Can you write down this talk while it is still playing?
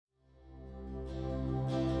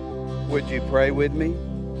Would you pray with me?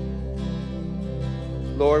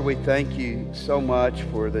 Lord, we thank you so much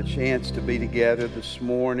for the chance to be together this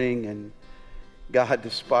morning. And God,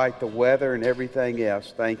 despite the weather and everything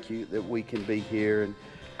else, thank you that we can be here. And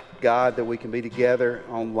God, that we can be together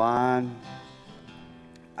online.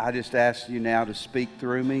 I just ask you now to speak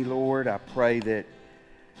through me, Lord. I pray that,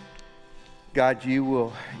 God, you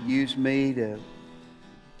will use me to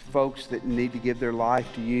folks that need to give their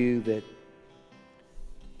life to you, that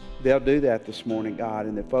they'll do that this morning, God,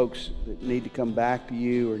 and the folks that need to come back to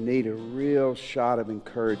you or need a real shot of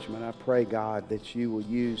encouragement, I pray, God, that you will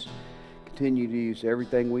continue to use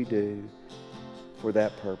everything we do for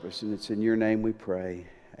that purpose. And it's in your name we pray.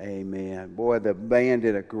 Amen. Boy, the band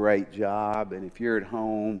did a great job, and if you're at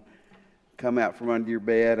home, come out from under your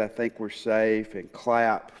bed. I think we're safe, and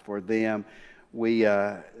clap for them.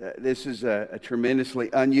 This is a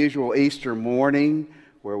tremendously unusual Easter morning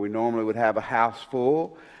where we normally would have a house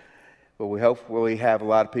full. But we hopefully have a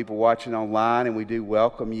lot of people watching online, and we do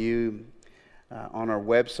welcome you on our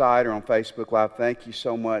website or on Facebook Live. Thank you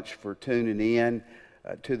so much for tuning in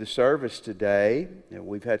to the service today.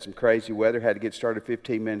 We've had some crazy weather, had to get started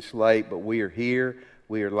 15 minutes late, but we are here,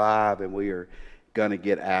 we are live, and we are going to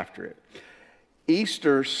get after it.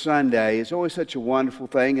 Easter Sunday is always such a wonderful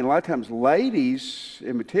thing, and a lot of times ladies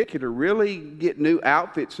in particular really get new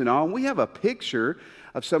outfits and all. We have a picture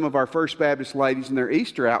of some of our First Baptist ladies in their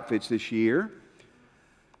Easter outfits this year.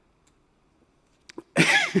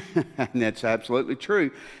 And that's absolutely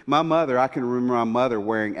true. My mother, I can remember my mother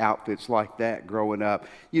wearing outfits like that growing up.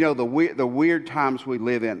 You know, the weird times we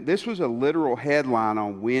live in. This was a literal headline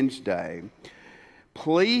on Wednesday.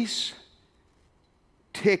 Police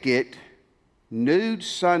ticket nude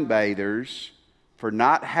sunbathers for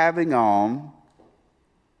not having on,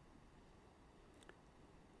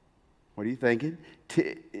 what are you thinking?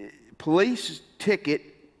 Police ticket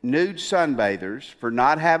nude sunbathers for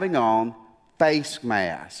not having on face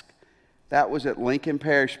mask. That was at Lincoln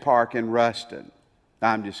Parish Park in Ruston.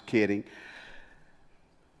 I'm just kidding.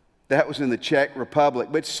 That was in the Czech Republic.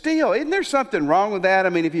 But still, isn't there something wrong with that? I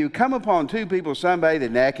mean, if you come upon two people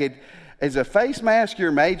sunbathing naked, is a face mask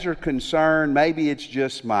your major concern? Maybe it's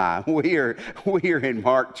just mine. We are in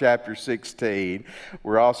Mark chapter 16.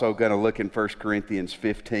 We're also going to look in 1 Corinthians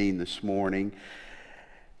 15 this morning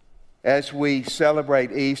as we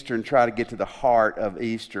celebrate Easter and try to get to the heart of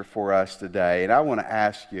Easter for us today. And I want to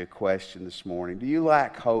ask you a question this morning. Do you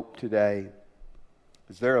lack hope today?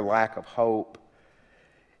 Is there a lack of hope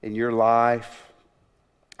in your life?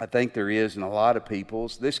 I think there is in a lot of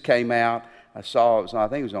people's. This came out, I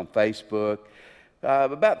think it was on Facebook,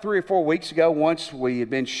 about 3 or 4 weeks ago, once we had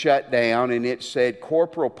been shut down, and it said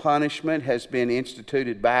corporal punishment has been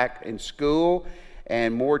instituted back in school,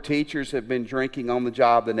 and more teachers have been drinking on the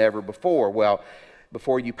job than ever before. Well,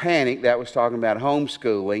 before you panic, that was talking about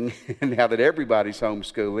homeschooling, and now that everybody's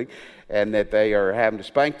homeschooling, and that they are having to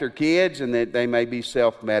spank their kids, and that they may be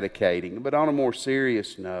self-medicating. But on a more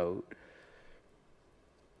serious note,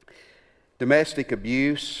 domestic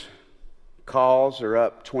abuse calls are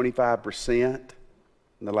up 25%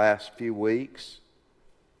 in the last few weeks.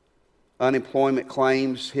 Unemployment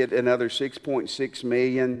claims hit another 6.6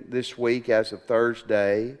 million this week as of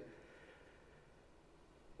Thursday.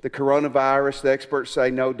 The coronavirus, the experts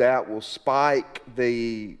say, no doubt will spike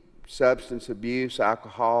the substance abuse,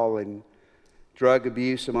 alcohol, and drug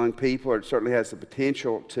abuse among people, or it certainly has the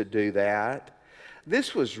potential to do that.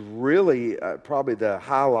 This was really probably the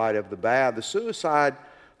highlight of the bad. The suicide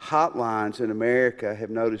hotlines in America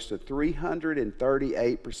have noticed a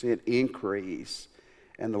 338% increase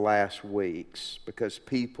in the last weeks because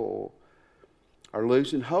people are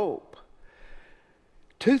losing hope.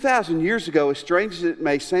 2,000 years ago, as strange as it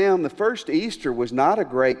may sound, the first Easter was not a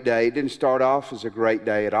great day. It didn't start off as a great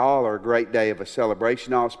day at all, or a great day of a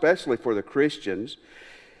celebration, especially for the Christians.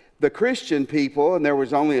 The Christian people, and there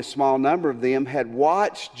was only a small number of them, had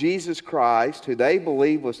watched Jesus Christ, who they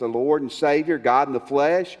believed was the Lord and Savior, God in the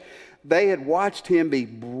flesh. They had watched him be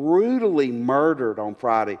brutally murdered on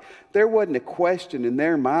Friday. There wasn't a question in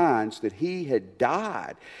their minds that he had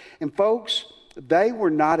died. And folks, they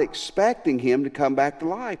were not expecting him to come back to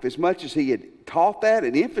life. As much as he had taught that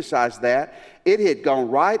and emphasized that, it had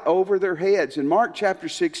gone right over their heads. In Mark chapter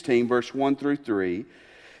 16, verse 1 through 3,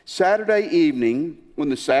 Saturday evening, when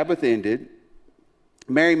the Sabbath ended,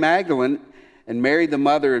 Mary Magdalene and Mary, the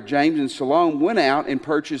mother of James and Salome, went out and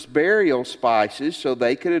purchased burial spices so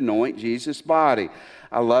they could anoint Jesus' body.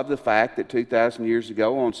 I love the fact that 2,000 years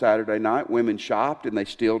ago on Saturday night, women shopped, and they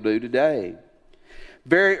still do today.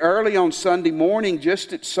 Very early on Sunday morning,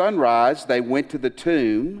 just at sunrise, they went to the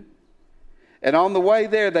tomb. And on the way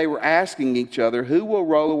there, they were asking each other, who will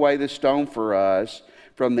roll away the stone for us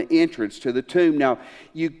from the entrance to the tomb? Now,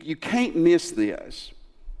 you can't miss this.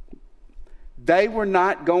 They were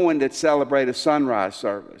not going to celebrate a sunrise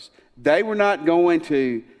service. They were not going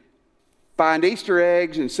to find Easter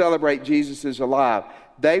eggs and celebrate Jesus is alive.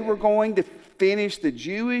 They were going to finish the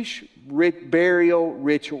Jewish burial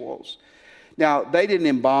rituals. Now, they didn't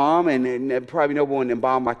embalm, and probably no one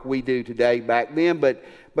embalmed like we do today back then, but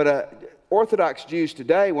Orthodox Jews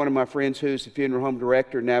today, one of my friends who's the funeral home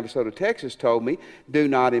director in Navasota, Texas, told me, do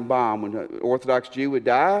not embalm. When an Orthodox Jew would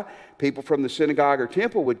die, people from the synagogue or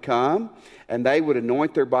temple would come, and they would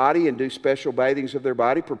anoint their body and do special bathings of their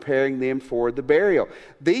body, preparing them for the burial.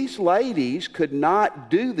 These ladies could not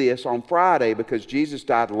do this on Friday because Jesus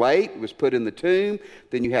died late, was put in the tomb.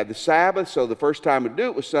 Then you had the Sabbath, so the first time to do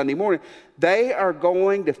it was Sunday morning. They are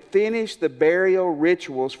going to finish the burial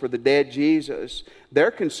rituals for the dead Jesus. Their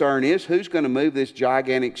concern is who's going to move this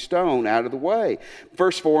gigantic stone out of the way.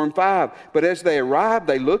 Verse 4 and 5, but as they arrived,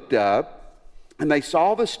 they looked up, and they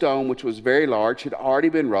saw the stone, which was very large, had already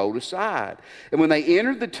been rolled aside. And when they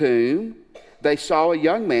entered the tomb, they saw a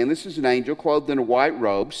young man, this is an angel, clothed in a white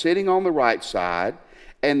robe, sitting on the right side.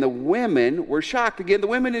 And the women were shocked. Again, the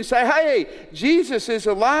women didn't say, hey, Jesus is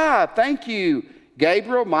alive. Thank you,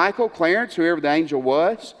 Gabriel, Michael, Clarence, whoever the angel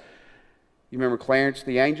was. You remember Clarence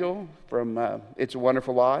the angel from It's a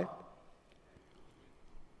Wonderful Life?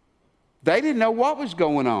 They didn't know what was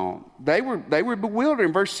going on. They were bewildered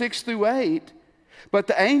in verse 6 through 8. But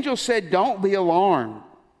the angel said, don't be alarmed.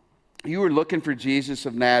 You are looking for Jesus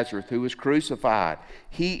of Nazareth, who was crucified.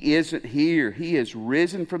 He isn't here. He is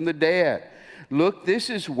risen from the dead. Look,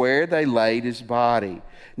 this is where they laid his body.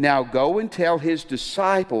 Now go and tell his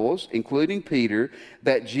disciples, including Peter,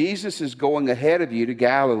 that Jesus is going ahead of you to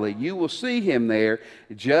Galilee. You will see him there,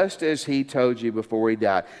 just as he told you before he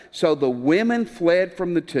died. So the women fled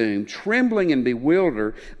from the tomb, trembling and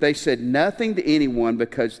bewildered. They said nothing to anyone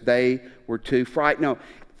because they were too frightened. Now,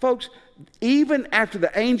 folks, even after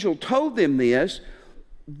the angel told them this,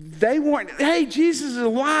 they weren't, hey, Jesus is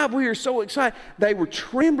alive. We are so excited. They were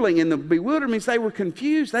trembling, and the bewilderment means they were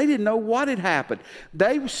confused. They didn't know what had happened.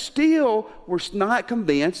 They still were not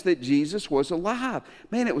convinced that Jesus was alive.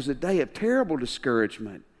 Man, it was a day of terrible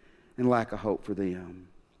discouragement and lack of hope for them.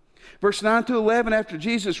 Verse 9 to 11, after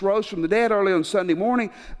Jesus rose from the dead early on Sunday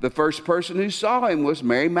morning, the first person who saw him was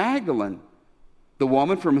Mary Magdalene, the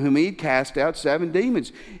woman from whom he had cast out 7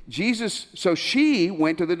 demons. So she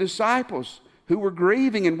went to the disciples who were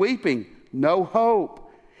grieving and weeping, no hope,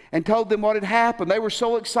 and told them what had happened. They were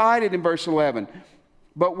so excited in verse 11.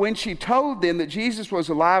 But when she told them that Jesus was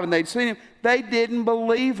alive and they'd seen him, they didn't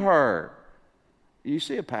believe her. You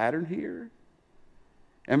see a pattern here?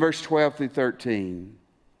 And verse 12 through 13.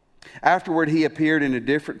 Afterward, he appeared in a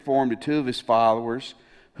different form to 2 of his followers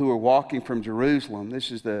who were walking from Jerusalem. This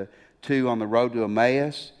is the 2 on the road to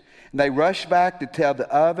Emmaus. And they rushed back to tell the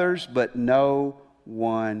others, but no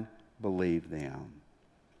one believed them.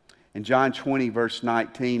 In John 20, verse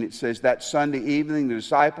 19, it says, that Sunday evening, the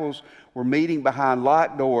disciples were meeting behind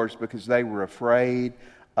locked doors because they were afraid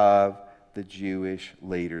of the Jewish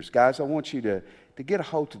leaders. Guys, I want you to get a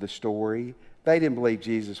hold of the story. They didn't believe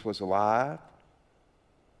Jesus was alive.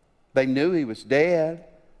 They knew he was dead.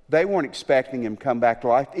 They weren't expecting him to come back to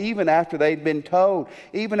life, even after they'd been told,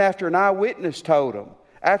 even after an eyewitness told them.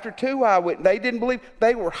 After 2 eyewitnesses, they didn't believe.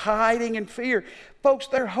 They were hiding in fear. Folks,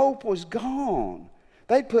 their hope was gone.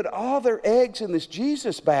 They'd put all their eggs in this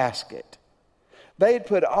Jesus basket. They had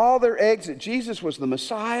put all their eggs that Jesus was the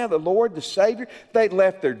Messiah, the Lord, the Savior. They'd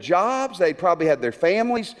left their jobs. They'd probably had their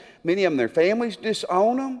families, many of them, their families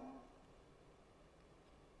disown them.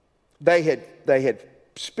 They had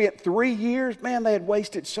spent 3 years, man, they had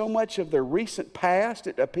wasted so much of their recent past,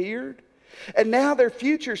 it appeared. And now their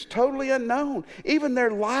future's totally unknown. Even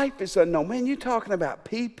their life is unknown. Man, you're talking about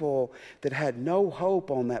people that had no hope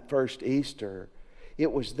on that first Easter.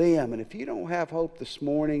 It was them. And if you don't have hope this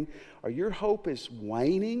morning, or your hope is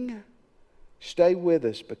waning, stay with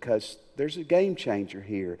us, because there's a game changer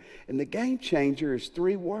here. And the game changer is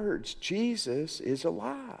 3 words. Jesus is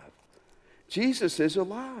alive. Jesus is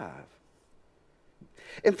alive.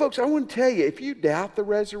 And folks, I want to tell you, if you doubt the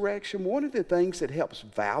resurrection, one of the things that helps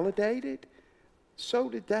validate it, so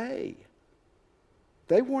did they.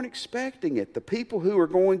 They weren't expecting it. The people who are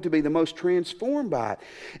going to be the most transformed by it.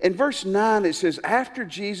 In verse 9, it says, after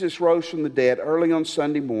Jesus rose from the dead early on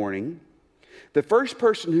Sunday morning, the first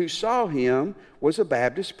person who saw him was a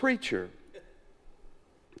Baptist preacher.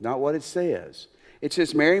 Not what it says. It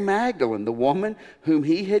says Mary Magdalene, the woman whom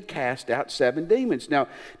he had cast out 7 demons. Now,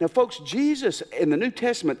 folks, Jesus in the New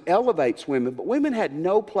Testament elevates women, but women had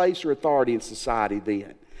no place or authority in society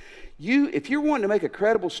then. If you're wanting to make a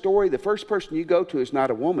credible story, the first person you go to is not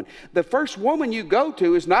a woman. The first woman you go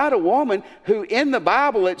to is not a woman who in the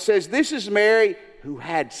Bible it says this is Mary who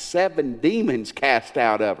had 7 demons cast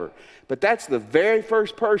out of her. But that's the very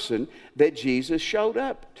first person that Jesus showed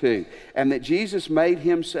up to and that Jesus made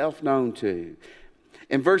himself known to.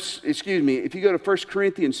 If you go to 1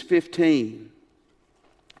 Corinthians 15,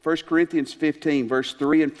 1 Corinthians 15, verse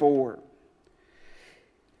 3 and 4.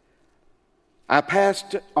 I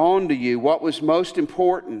passed on to you what was most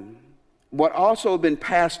important, what also had been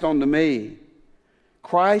passed on to me.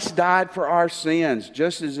 Christ died for our sins,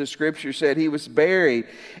 just as the Scripture said. He was buried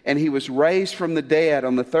and he was raised from the dead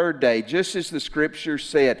on the 3rd day, just as the Scripture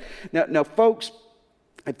said. Now, folks,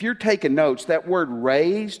 if you're taking notes, that word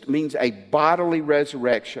raised means a bodily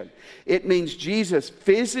resurrection. It means Jesus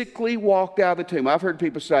physically walked out of the tomb. I've heard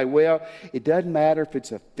people say, well, it doesn't matter if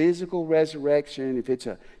it's a physical resurrection, if it's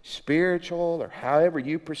a spiritual or however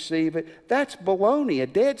you perceive it. That's baloney. A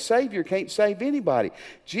dead Savior can't save anybody.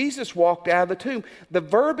 Jesus walked out of the tomb. The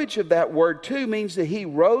verbiage of that word too means that he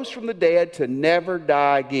rose from the dead to never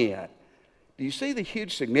die again. Do you see the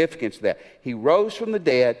huge significance of that? He rose from the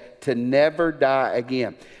dead to never die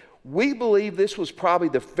again. We believe this was probably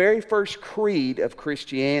the very first creed of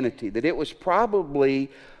Christianity, that it was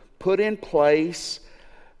probably put in place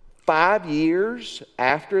 5 years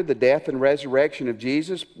after the death and resurrection of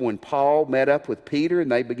Jesus, when Paul met up with Peter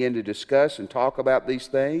and they began to discuss and talk about these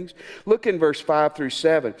things. Look in verse 5 through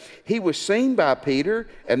 7. He was seen by Peter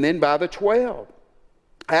and then by the 12.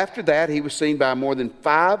 After that, he was seen by more than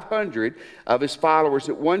 500 of his followers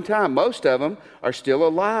at one time. Most of them are still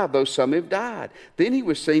alive, though some have died. Then he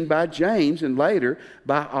was seen by James and later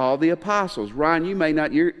by all the apostles. Ryan, you may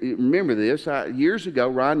not remember this. Years ago,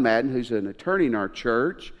 Ryan Madden, who's an attorney in our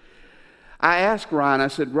church, I asked Ryan, I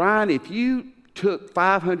said, Ryan, if you took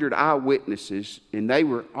 500 eyewitnesses and they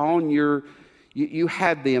were on you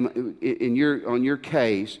had them on your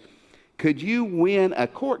case, could you win a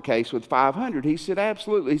court case with 500? He said,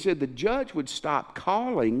 absolutely. He said the judge would stop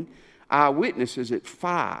calling eyewitnesses at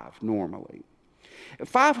 5 normally.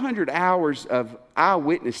 500 hours of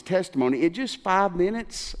eyewitness testimony at just 5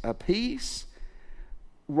 minutes a piece,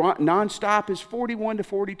 nonstop, is 41 to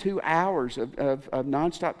 42 hours of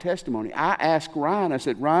nonstop testimony. I asked Ryan, I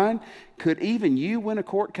said, Ryan, could even you win a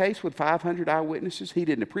court case with 500 eyewitnesses? He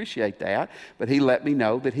didn't appreciate that, but he let me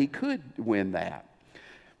know that he could win that.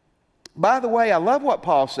 By the way, I love what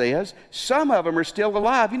Paul says. Some of them are still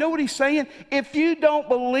alive. You know what he's saying? If you don't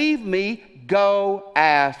believe me, go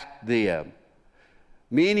ask them.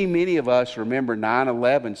 Many of us remember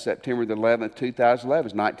 9/11, September the 11th, 2011.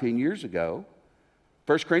 It's 19 years ago.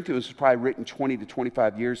 1 Corinthians was probably written 20 to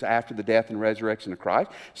 25 years after the death and resurrection of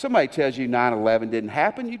Christ. Somebody tells you 9/11 didn't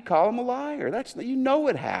happen, you'd call them a liar. You know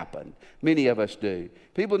it happened. Many of us do.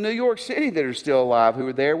 People in New York City that are still alive who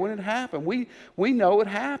were there when it happened. We know it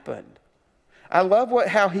happened. I love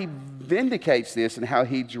how he vindicates this and how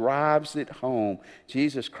he drives it home.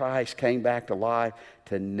 Jesus Christ came back to life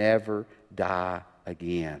to never die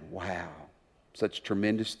again. Wow. Such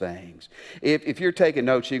tremendous things. If you're taking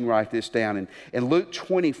notes, you can write this down. In Luke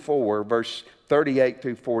 24, verse 38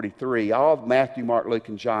 through 43, all of Matthew, Mark, Luke,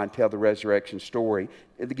 and John tell the resurrection story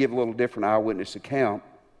to give a little different eyewitness account.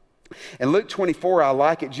 In Luke 24, I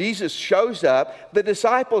like it. Jesus shows up. The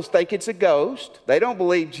disciples think it's a ghost. They don't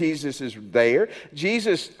believe Jesus is there.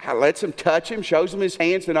 Jesus lets them touch him, shows them his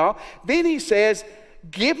hands and all. Then he says,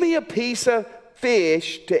 give me a piece of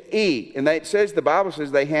fish to eat. And the Bible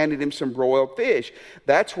says they handed him some broiled fish.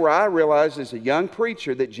 That's where I realized as a young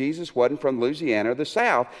preacher that Jesus wasn't from Louisiana or the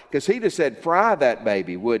South, because he'd have said, fry that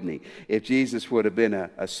baby, wouldn't he? If Jesus would have been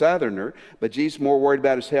a Southerner. But Jesus more worried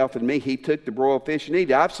about his health than me. He took the broiled fish and ate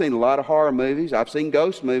it. I've seen a lot of horror movies. I've seen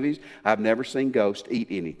ghost movies. I've never seen ghosts eat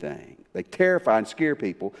anything. They terrify and scare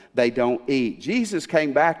people. They don't eat. Jesus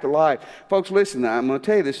came back to life. Folks, listen, I'm going to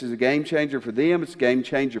tell you, this is a game changer for them. It's a game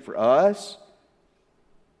changer for us.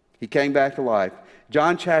 He came back to life.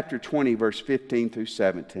 John chapter 20, verse 15 through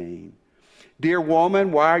 17. Dear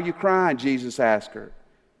woman, why are you crying? Jesus asked her.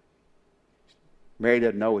 Mary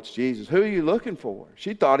doesn't know it's Jesus. Who are you looking for?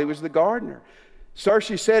 She thought he was the gardener. Sir,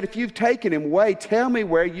 she said, if you've taken him away, tell me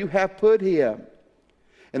where you have put him,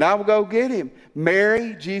 and I will go get him.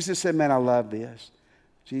 Mary, Jesus said, man, I love this.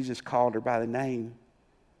 Jesus called her by the name.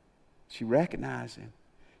 She recognized him.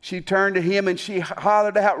 She turned to him and she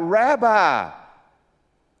hollered out, Rabbi.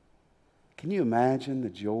 Can you imagine the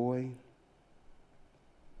joy?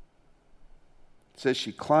 says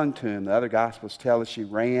she clung to him. The other Gospels tell us she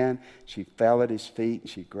ran, she fell at his feet, and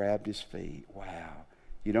she grabbed his feet. Wow.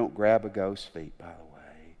 You don't grab a ghost's feet, by the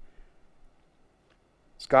way.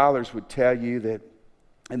 Scholars would tell you that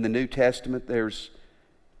in the New Testament there's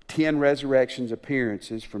 10 resurrections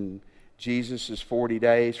appearances from Jesus' 40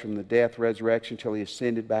 days, from the death, resurrection, till he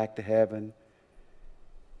ascended back to heaven,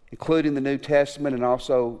 including the New Testament and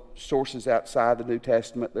also sources outside the New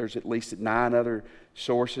Testament. There's at least 9 other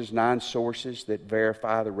sources, 9 sources that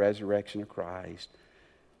verify the resurrection of Christ.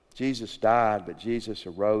 Jesus died, but Jesus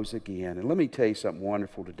arose again. And let me tell you something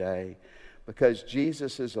wonderful today. Because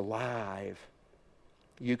Jesus is alive,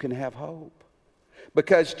 you can have hope.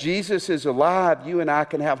 Because Jesus is alive, you and I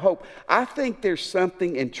can have hope. I think there's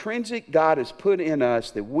something intrinsic God has put in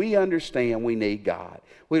us that we understand we need God.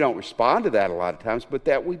 We don't respond to that a lot of times, but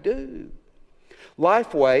that we do.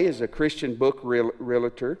 Lifeway, as a Christian book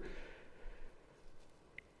realtor,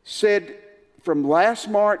 said from last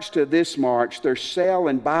March to this March, their sale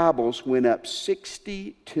in Bibles went up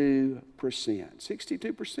 62%.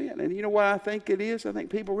 62%. And you know what I think it is? I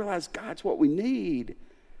think people realize God's what we need.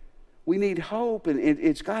 We need hope, and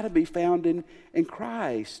it's got to be found in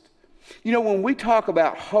Christ. You know, when we talk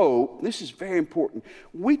about hope, this is very important.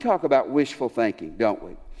 We talk about wishful thinking, don't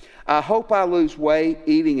we? I hope I lose weight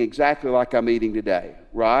eating exactly like I'm eating today,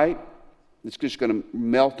 right? It's just going to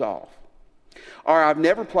melt off. Or I've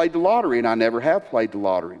never played the lottery, and I never have played the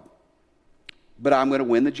lottery. But I'm going to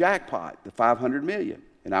win the jackpot, the $500 million,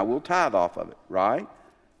 and I will tithe off of it, right?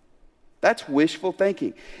 That's wishful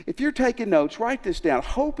thinking. If you're taking notes, write this down.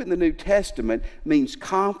 Hope in the New Testament means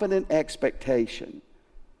confident expectation.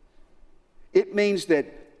 It means that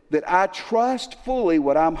I trust fully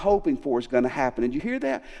what I'm hoping for is going to happen. And you hear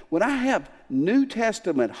that? When I have New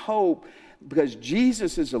Testament hope because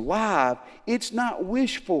Jesus is alive, it's not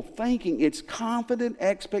wishful thinking. It's confident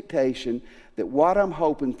expectation that what I'm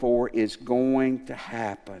hoping for is going to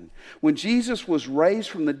happen. When Jesus was raised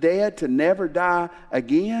from the dead to never die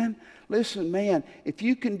again, listen, man, if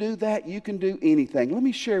you can do that, you can do anything. Let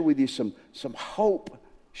me share with you some hope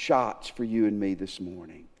shots for you and me this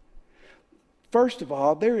morning. First of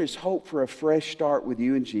all, there is hope for a fresh start with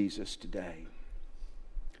you and Jesus today.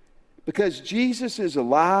 Because Jesus is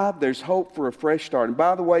alive, there's hope for a fresh start. And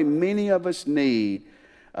by the way, many of us need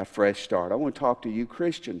a fresh start. I want to talk to you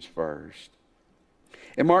Christians first.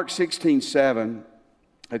 In Mark 16:7,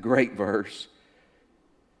 a great verse,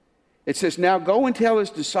 it says, "Now go and tell his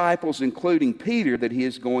disciples, including Peter, that he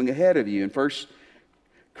is going ahead of you." In 1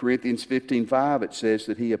 Corinthians 15:5, it says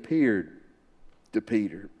that he appeared to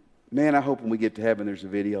Peter. Man, I hope when we get to heaven there's a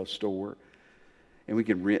video store and we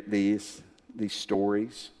can rent these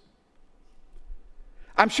stories.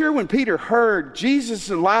 I'm sure when Peter heard Jesus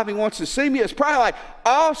is alive, he wants to see me, it's probably like,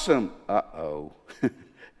 awesome. Uh-oh.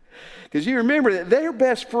 Because you remember that they're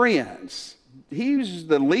best friends. He was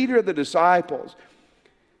the leader of the disciples.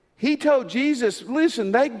 He told Jesus,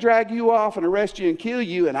 listen, they can drag you off and arrest you and kill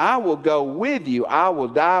you, and I will go with you. I will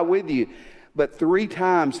die with you. But 3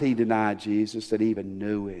 times he denied Jesus that he even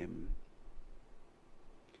knew him.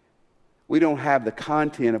 We don't have the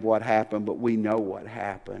content of what happened, but we know what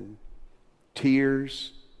happened.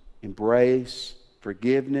 Tears, embrace,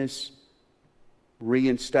 forgiveness,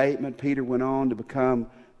 reinstatement. Peter went on to become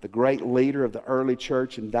the great leader of the early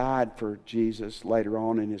church and died for Jesus later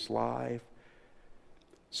on in his life.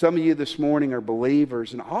 Some of you this morning are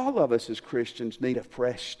believers, and all of us as Christians need a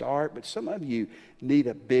fresh start, but some of you need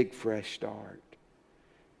a big fresh start.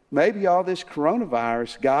 Maybe all this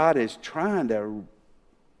coronavirus, God is trying to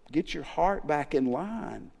get your heart back in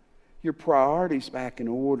line, your priorities back in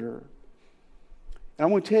order. And I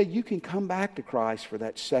want to tell you, you can come back to Christ for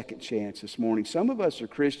that second chance this morning. Some of us are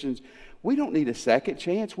Christians. We don't need a second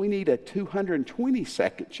chance. We need a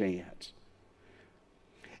 222nd chance.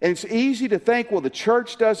 And it's easy to think, well, the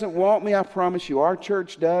church doesn't want me. I promise you, our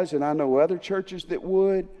church does, and I know other churches that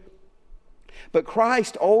would. But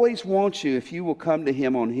Christ always wants you if you will come to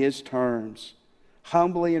him on his terms,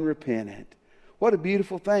 humbly and repentant. What a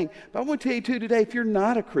beautiful thing. But I want to tell you too today, if you're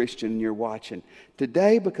not a Christian and you're watching,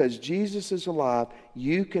 today because Jesus is alive,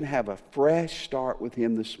 you can have a fresh start with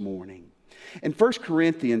him this morning. In 1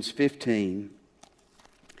 Corinthians 15,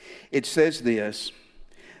 it says this,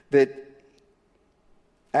 that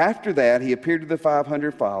after that he appeared to the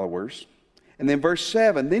 500 followers. And then verse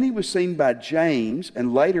 7, then he was seen by James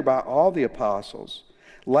and later by all the apostles.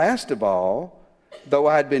 Last of all, though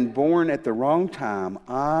I had been born at the wrong time,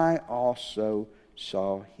 I also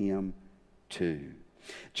saw him too.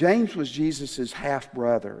 James was Jesus'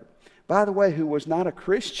 half-brother, by the way, who was not a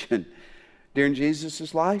Christian during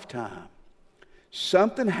Jesus' lifetime.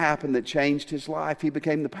 Something happened that changed his life. He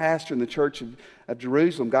became the pastor in the church of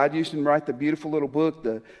Jerusalem. God used him to write the beautiful little book,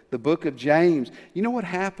 the book of James. You know what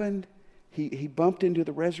happened? He bumped into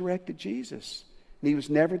the resurrected Jesus. And he was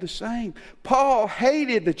never the same. Paul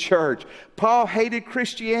hated the church. Paul hated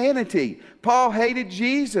Christianity. Paul hated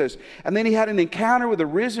Jesus. And then he had an encounter with the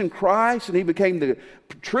risen Christ, and he became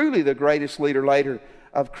truly the greatest leader later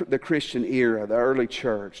of the Christian era, the early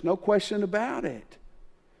church. No question about it.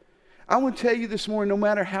 I want to tell you this morning, no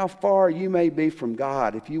matter how far you may be from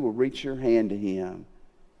God, if you will reach your hand to Him,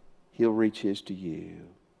 He'll reach His to you.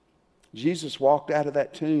 Jesus walked out of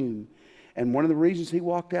that tomb, and one of the reasons He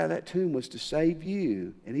walked out of that tomb was to save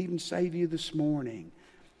you, and even save you this morning.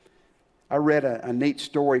 I read a neat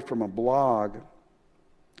story from a blog.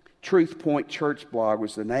 Truth Point Church blog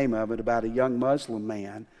was the name of it, about a young Muslim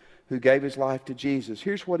man who gave his life to Jesus.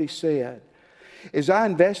 Here's what he said. As I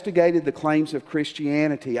investigated the claims of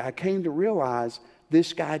Christianity, I came to realize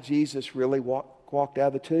this guy Jesus really walked out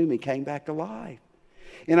of the tomb. He came back to life.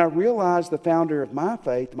 And I realized the founder of my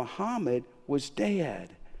faith, Muhammad, was dead.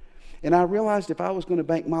 And I realized if I was going to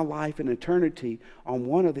bank my life and eternity on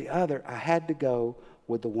one or the other, I had to go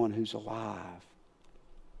with the one who's alive.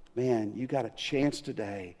 Man, you got a chance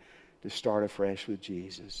today to start afresh with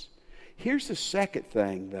Jesus. Here's the second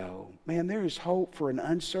thing, though. Man, there is hope for an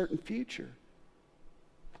uncertain future.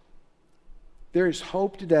 There is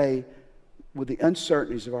hope today with the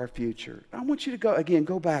uncertainties of our future. I want you to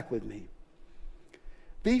go back with me.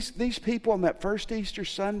 These people on that first Easter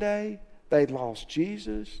Sunday, they'd lost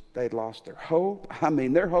Jesus. They'd lost their hope. I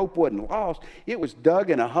mean, their hope wasn't lost. It was dug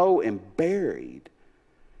in a hole and buried.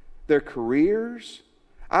 Their careers.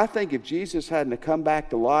 I think if Jesus hadn't come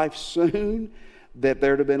back to life soon, that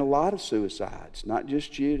there'd have been a lot of suicides, not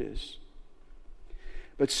just Judas.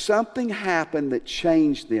 But something happened that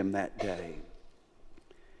changed them that day,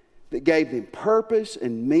 that gave them purpose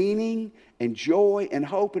and meaning and joy and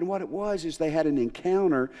hope. And what it was is they had an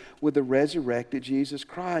encounter with the resurrected Jesus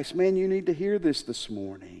Christ. Man, you need to hear this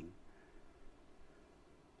morning.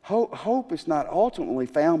 Hope is not ultimately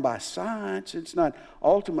found by science. It's not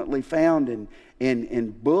ultimately found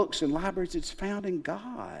in books and libraries. It's found in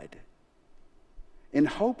God. And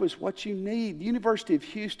hope is what you need. The University of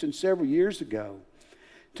Houston several years ago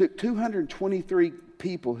took 223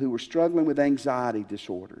 people who were struggling with anxiety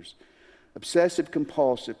disorders, obsessive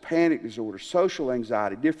compulsive, panic disorder, social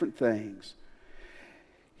anxiety, different things.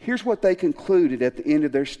 Here's what they concluded at the end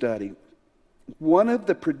of their study. One of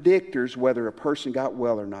the predictors whether a person got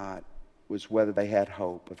well or not was whether they had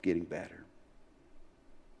hope of getting better.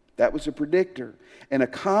 That was a predictor. And a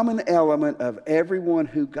common element of everyone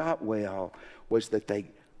who got well was that they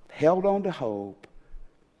held on to hope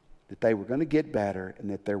that they were going to get better and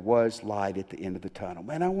that there was light at the end of the tunnel.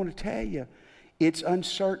 Man, I want to tell you, it's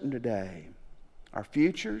uncertain today. Our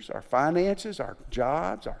futures, our finances, our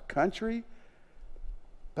jobs, our country.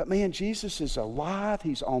 But man, Jesus is alive.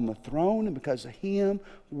 He's on the throne, and because of Him,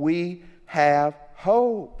 we have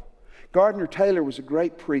hope. Gardner Taylor was a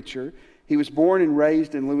great preacher. He was born and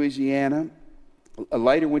raised in Louisiana.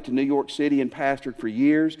 Later went to New York City and pastored for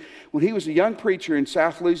years. When he was a young preacher in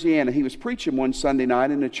South Louisiana, he was preaching one Sunday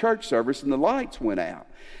night in a church service and the lights went out.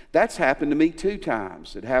 That's happened to me 2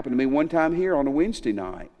 times. It happened to me one time here on a Wednesday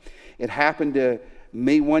night. It happened to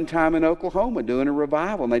me one time in Oklahoma doing a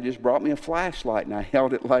revival, and they just brought me a flashlight and I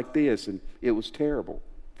held it like this, and it was terrible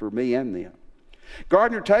for me and them.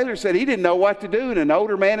 Gardner Taylor said he didn't know what to do, and an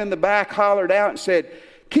older man in the back hollered out and said,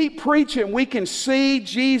 "Keep preaching. We can see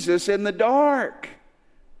Jesus in the dark."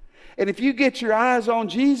 And if you get your eyes on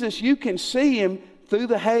Jesus, you can see Him through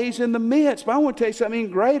the haze in the midst. But I want to tell you something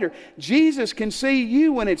even greater. Jesus can see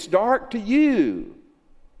you when it's dark to you.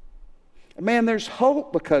 Man, there's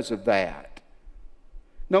hope because of that.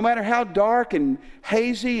 No matter how dark and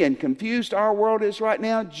hazy and confused our world is right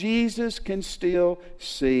now, Jesus can still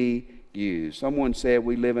see you. Someone said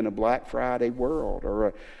we live in a Black Friday world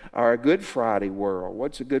or a Good Friday world.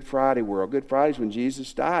 What's a Good Friday world? Good Friday's when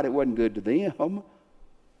Jesus died. It wasn't good to them.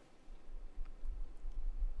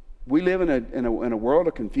 We live in a world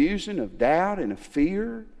of confusion, of doubt, and of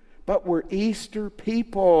fear, but we're Easter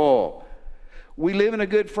people. We live in a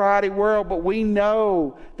Good Friday world, but we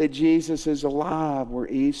know that Jesus is alive. We're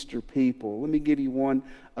Easter people. Let me give you one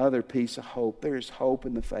other piece of hope. There is hope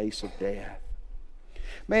in the face of death.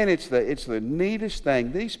 Man, it's the neatest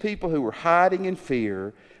thing. These people who were hiding in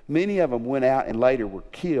fear, many of them went out and later were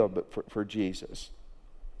killed for Jesus.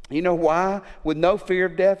 You know why? With no fear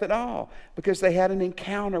of death at all. Because they had an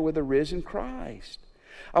encounter with the risen Christ.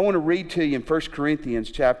 I want to read to you in 1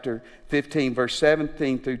 Corinthians chapter 15, verse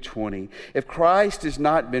 17 through 20. If Christ has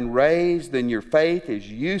not been raised, then your faith is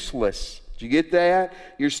useless, Did you get that?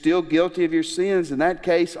 You're still guilty of your sins. In that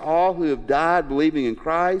case, all who have died believing in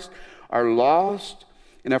Christ are lost.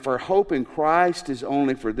 And if our hope in Christ is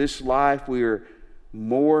only for this life, we are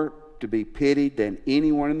more to be pitied than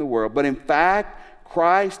anyone in the world. But in fact,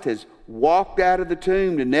 Christ has walked out of the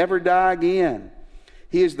tomb to never die again.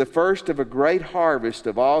 He is the first of a great harvest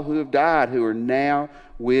of all who have died, who are now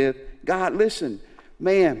with God. Listen,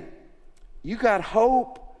 man, you got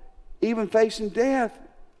hope even facing death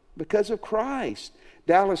because of Christ.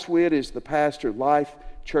 Dallas Witt is the pastor of Life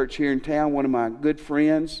Church here in town, one of my good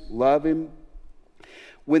friends. Love him.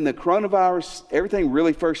 When the coronavirus, everything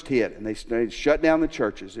really first hit, and they shut down the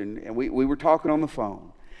churches, and we were talking on the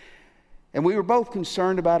phone. And we were both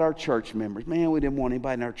concerned about our church members. Man, we didn't want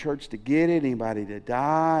anybody in our church to get it, anybody to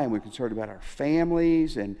die, and we were concerned about our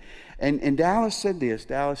families. And Dallas said this.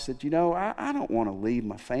 Dallas said, I don't want to leave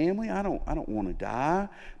my family. I don't want to die.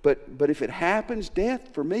 But if it happens,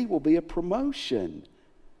 death for me will be a promotion.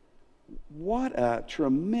 What a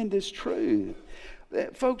tremendous truth.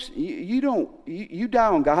 Folks, you die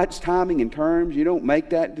on God's timing and terms. You don't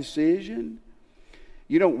make that decision.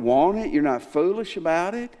 You don't want it. You're not foolish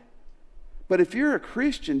about it. But if you're a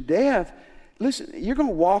Christian, death, listen, you're going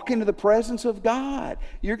to walk into the presence of God.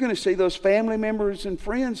 You're going to see those family members and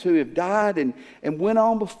friends who have died and went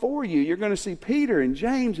on before you. You're going to see Peter and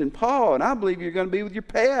James and Paul, and I believe you're going to be with your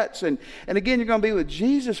pets. And again, you're going to be with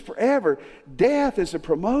Jesus forever. Death is a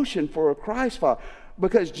promotion for a Christ follower.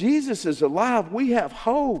 Because Jesus is alive, we have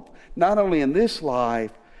hope, not only in this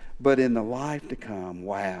life, but in the life to come.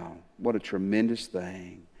 Wow, what a tremendous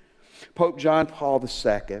thing. Pope John Paul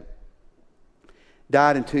II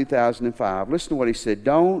died in 2005. Listen to what he said.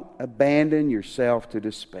 Don't abandon yourself to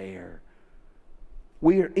despair.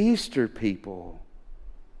 We are Easter people,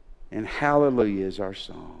 and hallelujah is our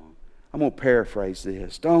song. I'm going to paraphrase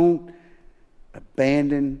this. Don't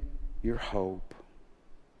abandon your hope.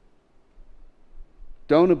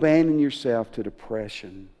 Don't abandon yourself to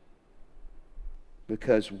depression,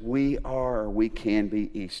 because we can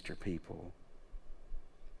be Easter people.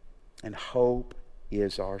 And hope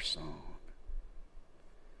is our song.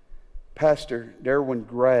 Pastor Derwin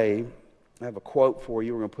Gray, I have a quote for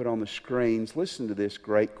you we're going to put on the screens. Listen to this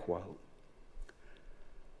great quote.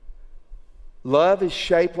 Love is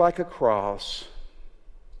shaped like a cross,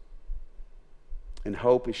 and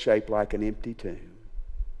hope is shaped like an empty tomb.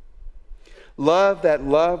 That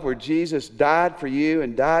love where Jesus died for you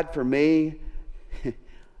and died for me, is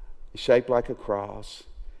shaped like a cross.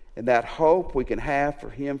 And that hope we can have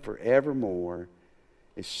for Him forevermore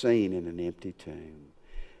is seen in an empty tomb.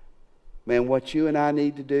 Man, what you and I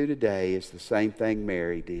need to do today is the same thing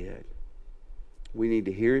Mary did. We need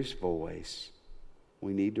to hear His voice.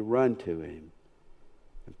 We need to run to Him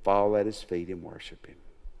and fall at His feet and worship Him.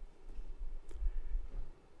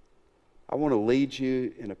 I want to lead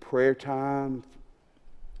you in a prayer time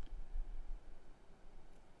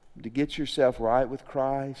to get yourself right with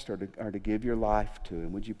Christ or to give your life to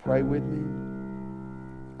Him. Would you pray with me?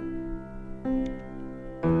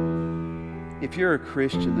 If you're a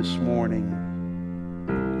Christian this morning,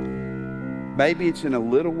 maybe it's in a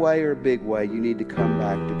little way or a big way, you need to come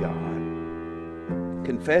back to God.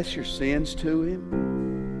 Confess your sins to Him.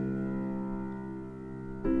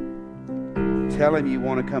 Tell Him you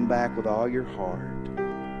want to come back with all your heart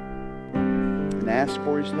and ask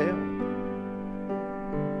for His help.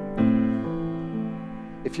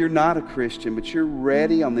 If you're not a Christian, but you're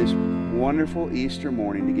ready on this wonderful Easter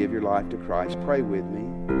morning to give your life to Christ, pray with me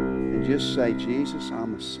and just say, Jesus,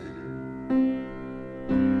 I'm a sinner.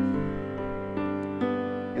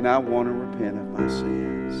 And I want to repent of my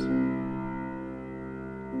sins.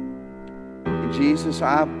 Jesus,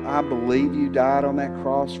 I believe you died on that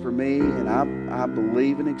cross for me, and I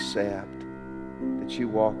believe and accept that you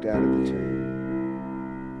walked out of the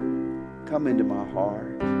tomb. Come into my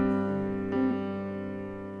heart,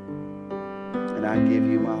 and I give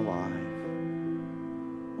you my life.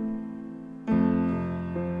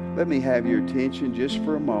 Let me have your attention just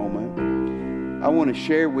for a moment. I want to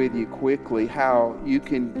share with you quickly how you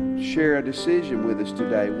can share a decision with us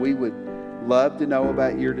today. We would love to know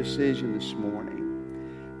about your decision this morning.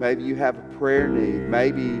 Maybe you have a prayer need.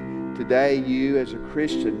 Maybe today you as a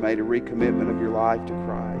Christian made a recommitment of your life to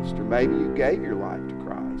Christ. Or maybe you gave your life to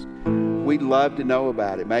Christ. We'd love to know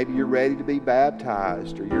about it. Maybe you're ready to be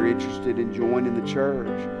baptized or you're interested in joining the church.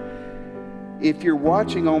 If you're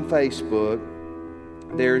watching on Facebook,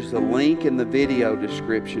 there's a link in the video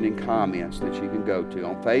description and comments that you can go to.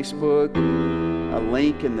 On Facebook, a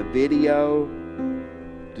link in the video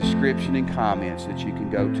description and comments that you can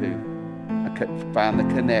go to. Find the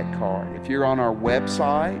Connect card. If you're on our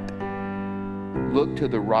website, look to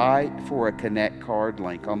the right for a Connect Card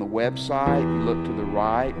link. On the website, you look to the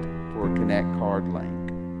right for a Connect Card link.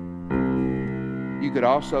 You could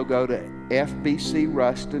also go to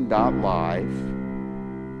fbcruston.live,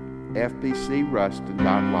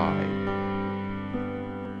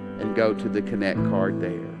 fbcruston.live, and go to the Connect Card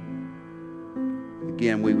there.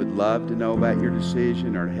 Again, we would love to know about your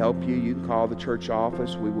decision or to help you. You can call the church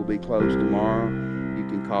office. We will be closed tomorrow. You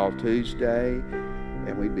can call Tuesday,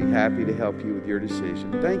 and we'd be happy to help you with your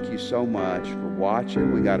decision. Thank you so much for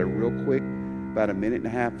watching. We got a real quick, about a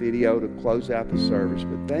 1.5-minute video to close out the service,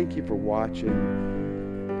 but thank you for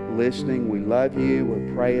watching, listening. We love you.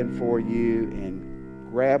 We're praying for you, and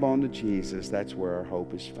grab onto Jesus. That's where our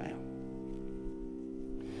hope is found.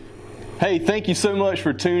 Hey, thank you so much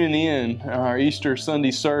for tuning in our Easter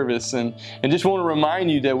Sunday service, and just want to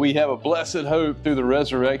remind you that we have a blessed hope through the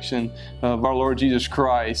resurrection of our Lord Jesus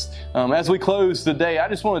Christ. As we close today, I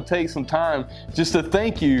just want to take some time just to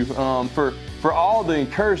thank you for all the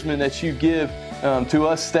encouragement that you give to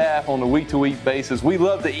us staff on a week-to-week basis. We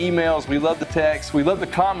love the emails, we love the texts, we love the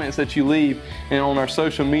comments that you leave on our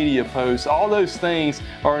social media posts. All those things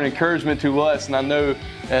are an encouragement to us, and I know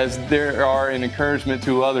as there are an encouragement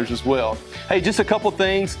to others as well. Hey, just a couple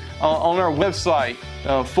things on our website.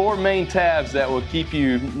 4 main tabs that will keep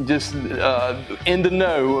you just in the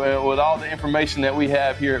know with all the information that we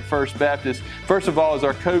have here at First Baptist. First of all is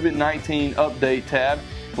our COVID-19 update tab.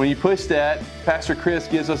 When you push that, Pastor Chris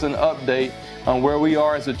gives us an update on where we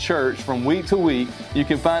are as a church from week to week. You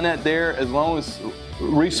can find that there, as long as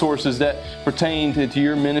resources that pertain to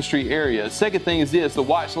your ministry area. Second thing is this, the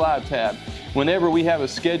Watch Live tab. Whenever we have a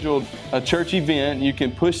scheduled church event, you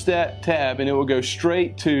can push that tab and it will go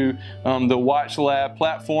straight to the Watch Live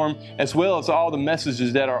platform, as well as all the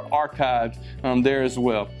messages that are archived there as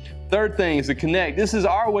well. Third thing is to connect. This is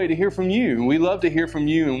our way to hear from you. We love to hear from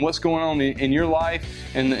you and what's going on in your life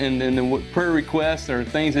and prayer requests or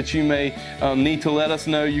things that you may need to let us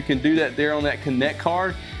know. You can do that there on that Connect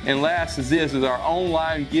card. And last is this, is our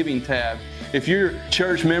online giving tab. If you're a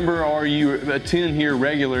church member or you attend here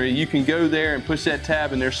regularly, you can go there and push that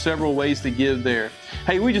tab, and there's several ways to give there.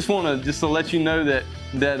 Hey, we just want to let you know that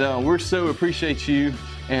we're so appreciate you,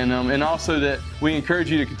 and also that we encourage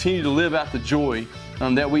you to continue to live out the joy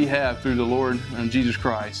that we have through the Lord Jesus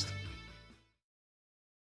Christ.